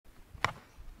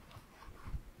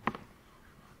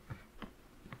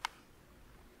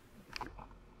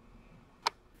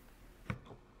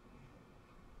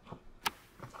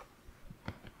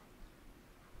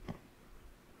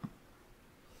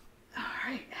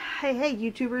Hey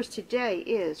YouTubers, today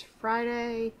is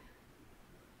Friday,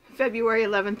 February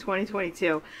 11th,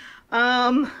 2022.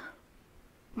 My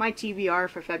TBR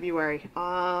for February.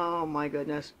 Oh my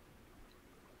goodness.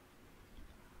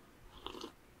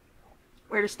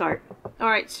 Where to start?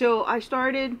 Alright, so I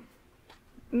started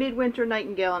Midwinter,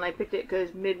 Nightingale, and I picked it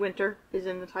because Midwinter is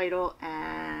in the title,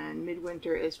 and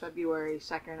Midwinter is February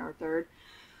 2nd or 3rd.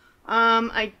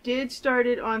 I did start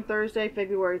it on Thursday,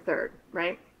 February 3rd,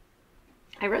 right?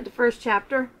 I read the first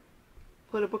chapter,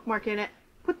 put a bookmark in it,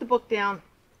 put the book down,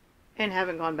 and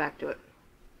haven't gone back to it.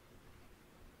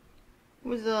 It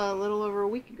was a little over a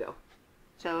week ago.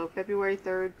 So February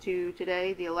 3rd to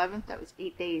today, the 11th, that was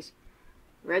 8 days.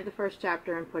 Read the first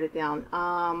chapter and put it down.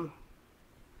 I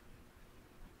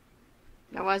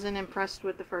wasn't impressed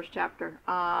with the first chapter.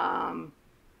 Oh,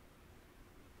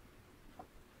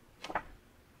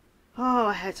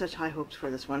 I had such high hopes for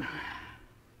this one.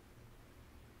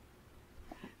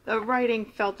 The writing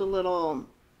felt a little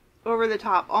over the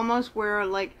top, almost where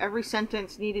like every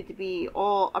sentence needed to be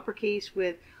all uppercase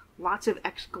with lots of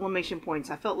exclamation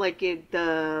points. I felt like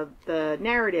the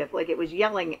narrative, like it was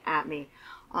yelling at me.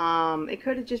 It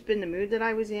could have just been the mood that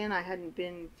I was in. I hadn't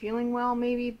been feeling well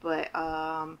maybe, but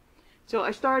so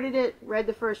I started it, read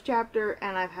the first chapter,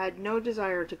 and I've had no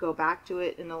desire to go back to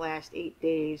it in the last 8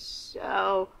 days.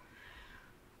 So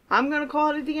I'm going to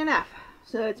call it a DNF.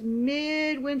 So it's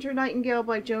Midwinter Nightingale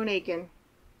by Joan Aiken.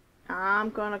 I'm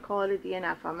going to call it a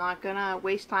DNF. I'm not going to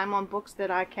waste time on books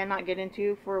that I cannot get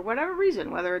into for whatever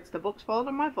reason, whether it's the book's fault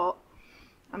or my fault.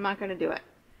 I'm not going to do it.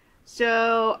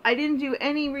 So I didn't do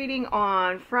any reading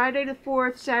on Friday the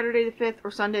 4th, Saturday the 5th,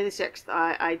 or Sunday the 6th.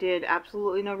 I did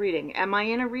absolutely no reading. Am I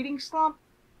in a reading slump?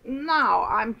 No,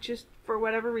 I'm just, for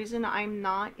whatever reason, I'm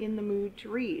not in the mood to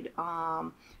read.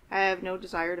 I have no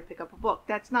desire to pick up a book.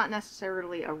 That's not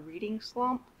necessarily a reading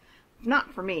slump.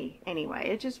 Not for me, anyway.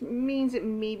 It just means that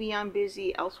maybe I'm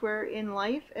busy elsewhere in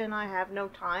life and I have no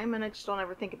time and I just don't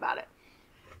ever think about it.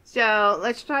 So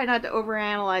let's try not to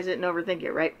overanalyze it and overthink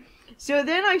it, right? So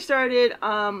then I started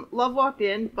Love Walked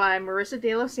In by Marisa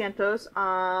de los Santos.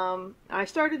 I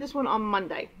started this one on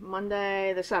Monday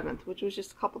the 7th, which was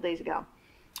just a couple days ago.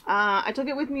 I took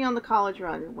it with me on the college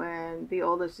run when the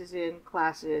oldest is in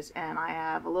classes and I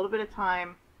have a little bit of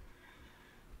time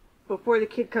before the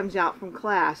kid comes out from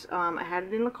class. I had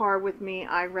it in the car with me.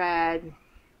 I read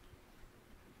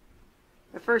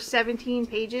the first 17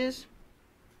 pages.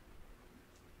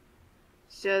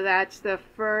 So that's the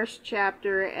first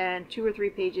chapter and 2 or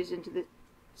 3 pages into the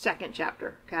second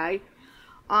chapter, okay?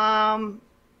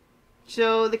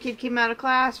 So the kid came out of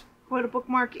class, put a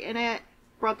bookmark in it,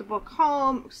 brought the book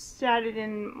home, sat it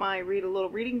in my little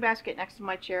reading basket next to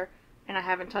my chair, and I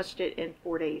haven't touched it in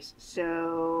 4 days.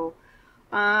 So,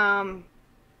 in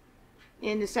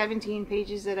the 17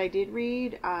 pages that I did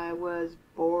read, I was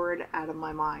bored out of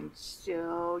my mind.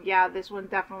 So, yeah, this one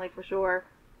definitely for sure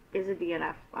is a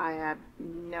DNF. I have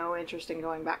no interest in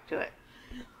going back to it.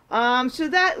 So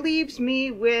that leaves me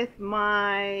with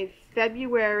my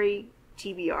February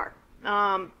TBR.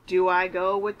 Do I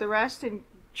go with the rest and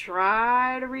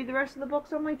try to read the rest of the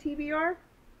books on my TBR?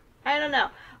 I don't know.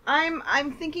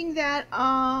 I'm thinking that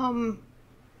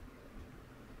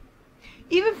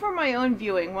even for my own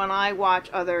viewing, when I watch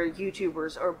other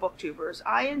YouTubers or booktubers,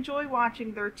 I enjoy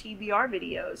watching their TBR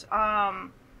videos.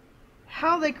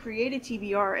 How they create a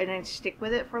TBR and then stick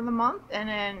with it for the month, and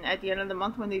then at the end of the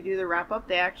month when they do the wrap up,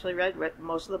 they actually read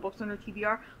most of the books on their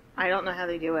TBR. I don't know how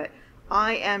they do it.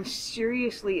 I am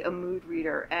seriously a mood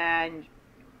reader, and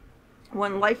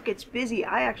when life gets busy,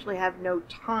 I actually have no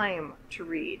time to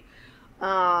read.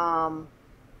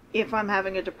 If I'm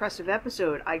having a depressive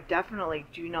episode, I definitely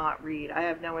do not read. I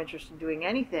have no interest in doing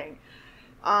anything.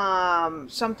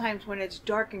 Sometimes when it's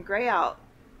dark and gray out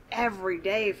every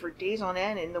day for days on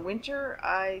end in the winter,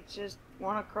 I just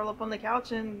want to curl up on the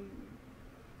couch and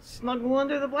snuggle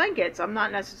under the blankets. I'm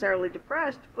not necessarily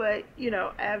depressed, but, you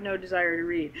know, I have no desire to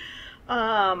read.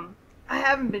 I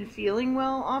haven't been feeling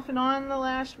well off and on the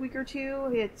last week or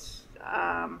two. It's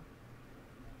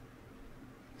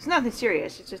nothing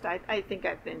serious. It's just I think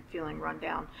I've been feeling run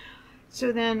down.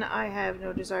 So then I have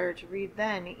no desire to read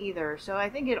then either. So I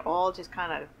think it all just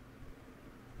kind of,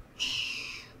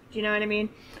 do you know what I mean?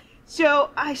 So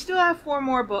I still have 4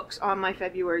 more books on my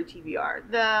February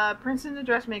TBR. The Prince and the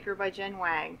Dressmaker by Jen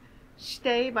Wang.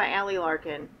 Stay by Allie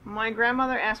Larkin. My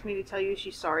grandmother asked me to tell you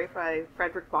she's sorry by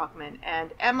Frederick Bachman.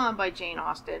 And Emma by Jane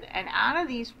Austen. And out of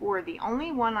these 4, the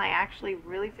only one I actually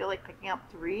really feel like picking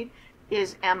up to read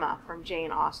is Emma from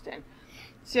Jane Austen.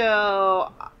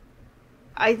 So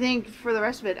I think for the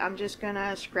rest of it, I'm just going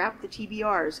to scrap the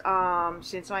TBRs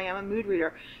since I am a mood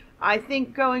reader. I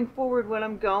think going forward, what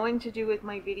I'm going to do with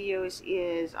my videos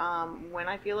is when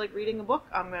I feel like reading a book,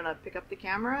 I'm going to pick up the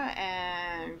camera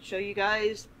and show you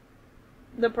guys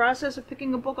the process of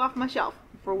picking a book off my shelf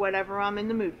for whatever I'm in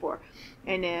the mood for.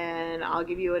 And then I'll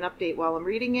give you an update while I'm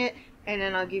reading it, and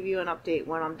then I'll give you an update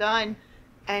when I'm done.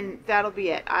 And that'll be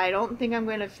it. I don't think I'm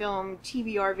going to film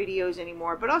TBR videos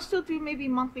anymore, but I'll still do maybe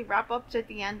monthly wrap-ups at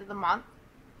the end of the month.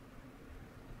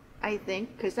 I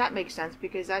think, because that makes sense,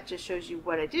 because that just shows you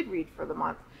what I did read for the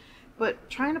month. But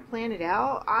trying to plan it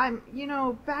out,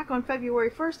 back on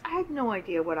February 1st, I had no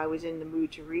idea what I was in the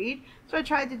mood to read. So I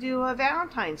tried to do a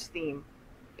Valentine's theme.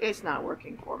 It's not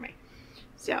working for me.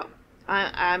 So,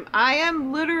 I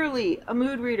am literally a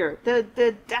mood reader.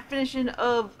 The definition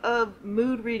of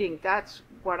mood reading, that's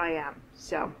what I am.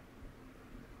 So,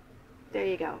 there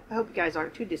you go. I hope you guys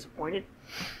aren't too disappointed.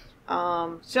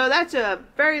 So that's a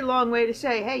very long way to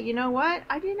say, hey, you know what?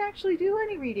 I didn't actually do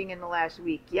any reading in the last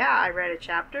week. Yeah, I read a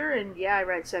chapter, and yeah, I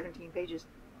read 17 pages,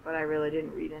 but I really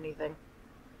didn't read anything.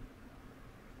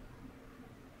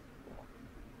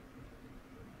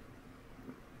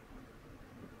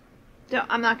 So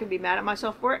I'm not going to be mad at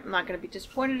myself for it. I'm not going to be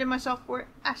disappointed in myself for it.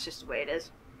 That's just the way it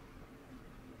is.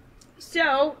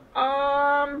 So,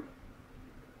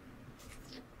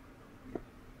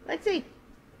 let's see.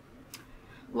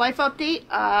 Life update.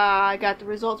 I got the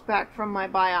results back from my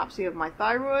biopsy of my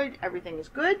thyroid. Everything is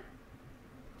good.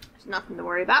 There's nothing to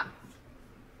worry about.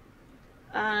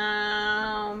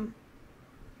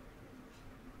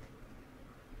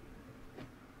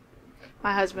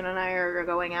 My husband and I are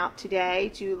going out today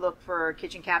to look for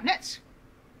kitchen cabinets.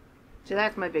 So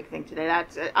that's my big thing today.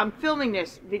 I'm filming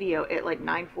this video at like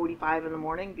 9:45 in the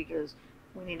morning because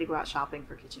we need to go out shopping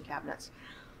for kitchen cabinets.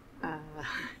 For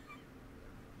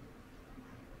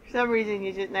some reason,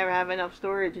 you just never have enough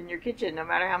storage in your kitchen, no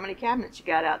matter how many cabinets you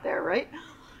got out there, right?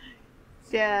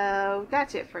 So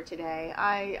that's it for today.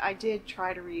 I did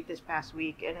try to read this past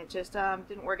week, and it just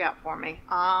didn't work out for me.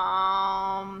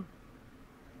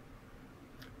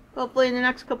 Hopefully in the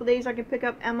next couple days I can pick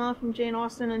up Emma from Jane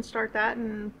Austen and start that,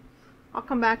 and I'll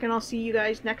come back and I'll see you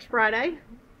guys next Friday.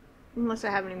 Unless I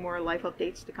have any more life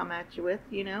updates to come at you with,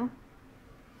 you know.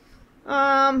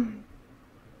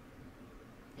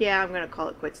 Yeah, I'm going to call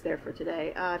it quits there for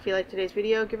today. If you like today's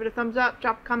video, give it a thumbs up,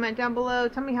 drop a comment down below.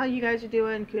 Tell me how you guys are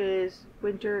doing, because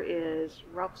winter is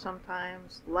rough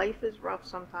sometimes. Life is rough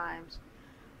sometimes.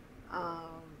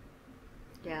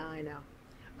 Yeah, I know.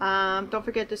 Don't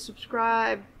forget to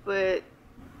subscribe, but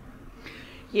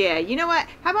yeah, you know what?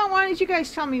 How about why don't you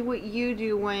guys tell me what you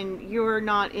do when you're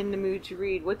not in the mood to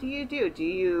read? What do you do? Do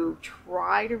you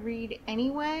try to read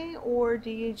anyway, or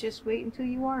do you just wait until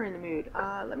you are in the mood?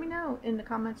 Let me know in the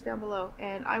comments down below,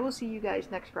 and I will see you guys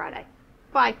next Friday.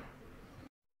 Bye.